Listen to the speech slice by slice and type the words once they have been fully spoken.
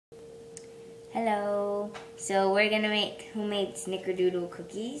Hello. So we're gonna make homemade Snickerdoodle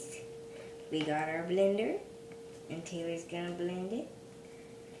cookies. We got our blender, and Taylor's gonna blend it.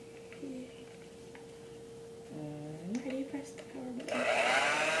 How do you press the power button?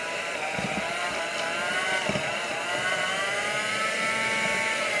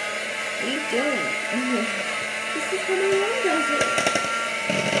 What are you doing? This is how my mom does it.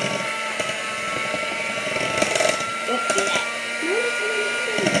 Don't do that. No, that's how my mom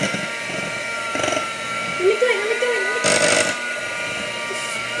does it. Let me do it. Just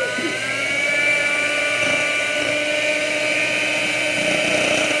scoop it.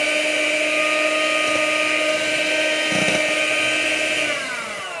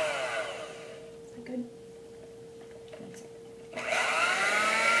 Is that good?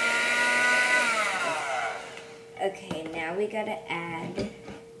 Okay, now we gotta add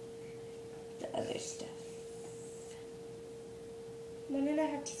the other stuff.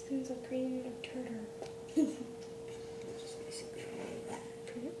 1.5 teaspoons of cream of tartar. Just basically all that.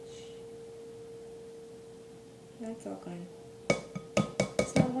 Pretty much. That's all gone.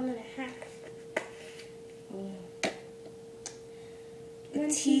 It's not 1.5. A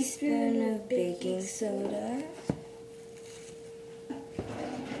teaspoon of baking soda.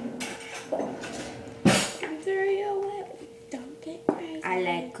 Throw your wet. Don't get crazy. I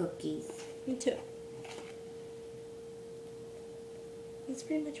like cookies. Me too. It's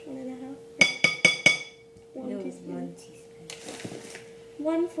pretty much 1.5. No, Teaspoon. 1 teaspoon.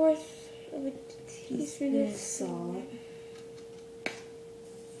 1/4 of a teaspoon of salt. salt.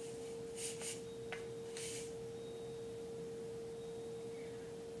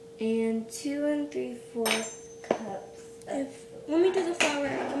 And 2 3/4 cups of Let me do the flour.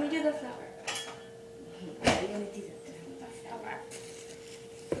 I'm gonna do the flour.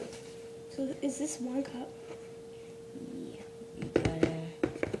 So is this 1 cup? Yeah, you gotta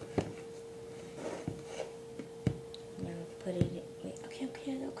now put it in. Wait,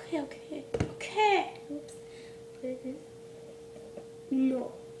 Okay. Oops. Put it in.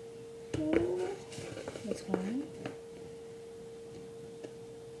 No. that's 1.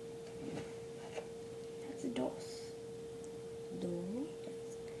 That's a dose.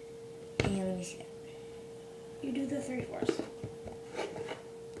 And let me see that. You do the 3/4. It's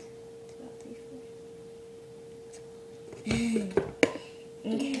about 3/4.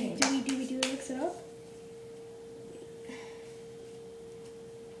 Okay. Do we mix it up?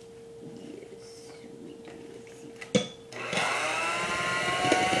 Yes, we do.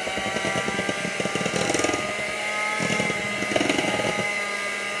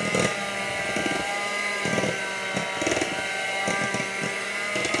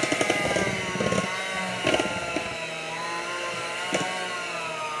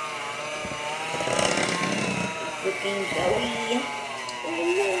 Looking doughy.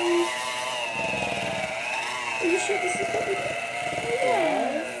 Are you sure this is what we do?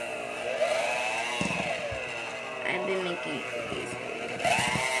 Yes. I've been making cookies for you.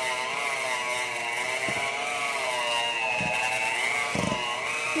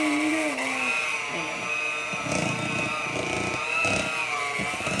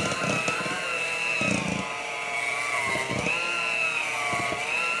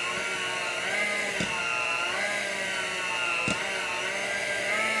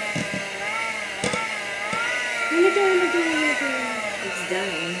 It's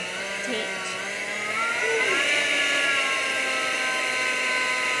done. Taste.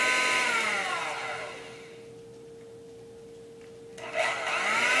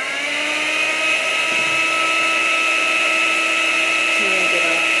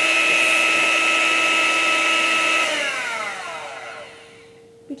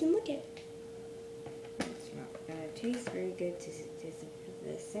 We can look at it. It's not gonna taste very good to put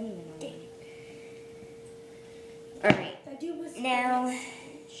the cinnamon on it. Alright, now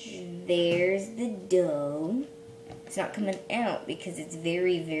there's the dough. It's not coming out because it's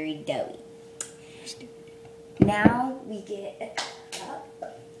very, very doughy. Now we get a cup.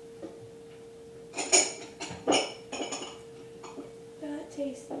 That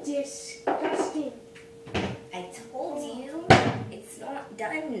tastes disgusting. I told you it's not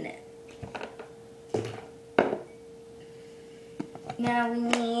done. Now we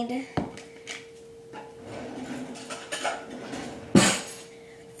need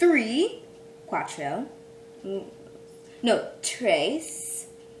 3 trace.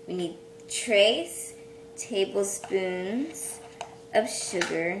 We need trace tablespoons of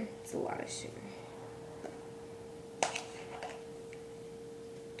sugar. It's a lot of sugar.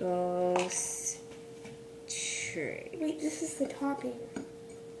 Dos trace. Wait, this is the topping.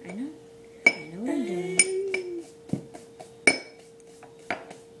 I know what I'm doing.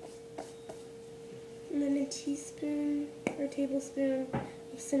 And then a teaspoon or tablespoon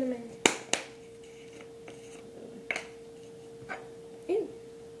of cinnamon. Ew,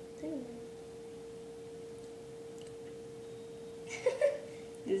 cinnamon.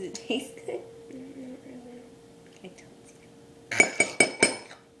 Does it taste good? Not really. I told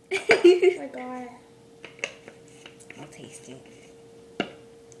Oh you. my god. I'll taste it.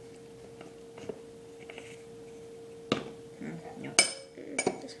 No.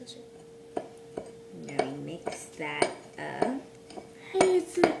 Disgusting. Now we mix that up. Hey,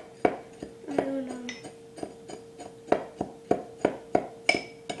 it's a... I don't know.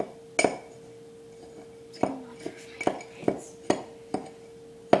 It's going on for 5 minutes.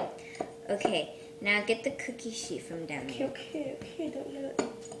 Okay, now get the cookie sheet from down there. Okay, don't do it.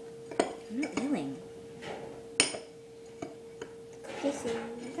 I'm not willing. Cookie sheet.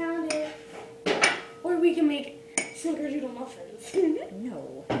 Found it. Or we can make Snickerdoodle muffins.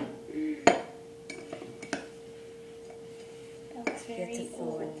 No. That looks very It's a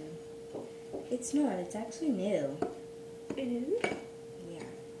old. phone. It's not. It's actually new. It is? Yeah.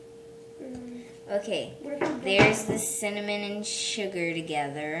 Mm. Okay. What if we There's the cinnamon and sugar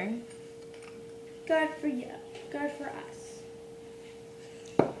together. God for you. God for us.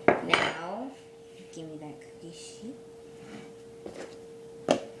 Now, give me that cookie sheet.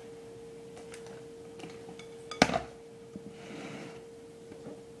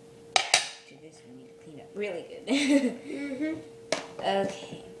 After this, we need to clean up really good.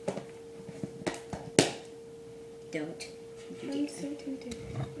 Okay. Don't do I'm that. so tempted.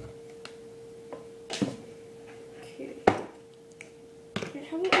 Okay. Wait,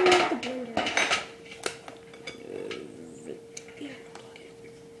 how about we make the blender? Yeah.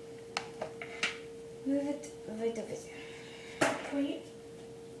 Move it right over there. Wait.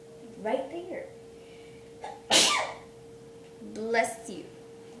 Right there. Bless you.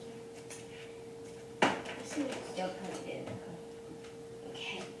 Don't put it in.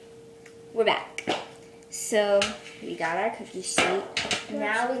 Okay. We're back. So, we got our cookie sheet.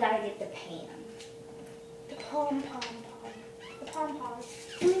 Now we gotta get the pan. The pom-pom. The pom-pom.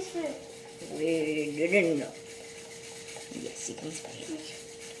 Let me spray it. No. Yes, you can spray it.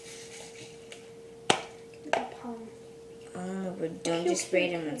 The pom. Oh, but don't just spray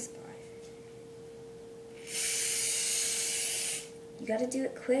it in one spot. You gotta do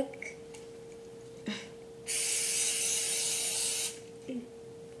it quick.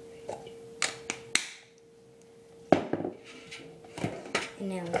 And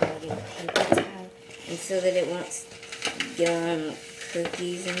now we gotta get a paper towel. And so that it won't get on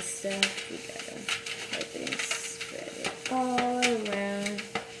cookies and stuff, we gotta wipe it and spread it all around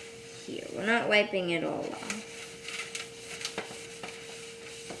here. We're not wiping it all off.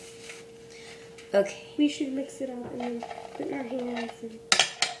 Okay. We should mix it up and then put in our hands. And...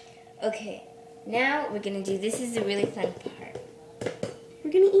 Okay. Now we're gonna do, this is the really fun part.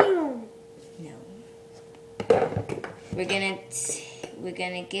 We're gonna eat them. No. We're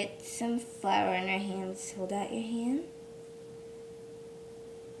gonna get some flour in our hands. Hold out your hand.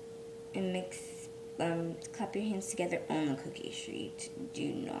 And mix, clap your hands together on the cookie sheet. Do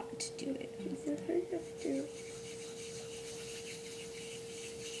not do it.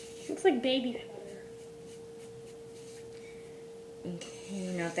 Looks like baby powder.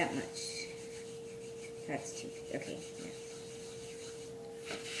 Okay, not that much. That's too, okay. No.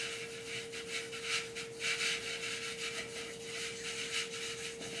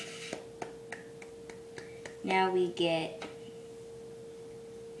 Now we get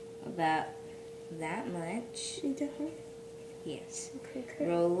about that much. Yes. Okay.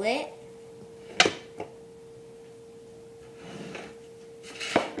 Roll it.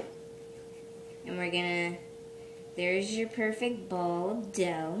 And we're gonna, there's your perfect ball of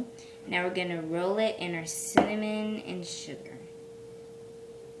dough. Now we're gonna roll it in our cinnamon and sugar.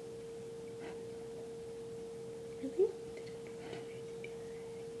 Really?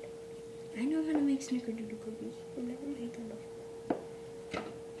 I know how to make Snickerdoodle cookies. I've never made them before.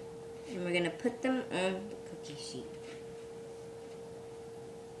 And we're gonna put them on the cookie sheet.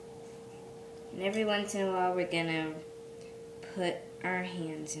 And every once in a while we're gonna put our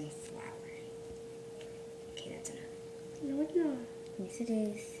hands in flour. Okay, that's enough. No, it's not. Yes, it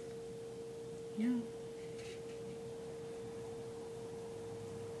is. No.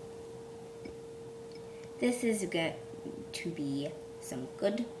 This is going to be some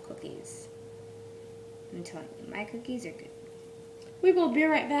good cookies. I'm telling you, my cookies are good. We will be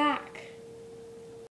right back.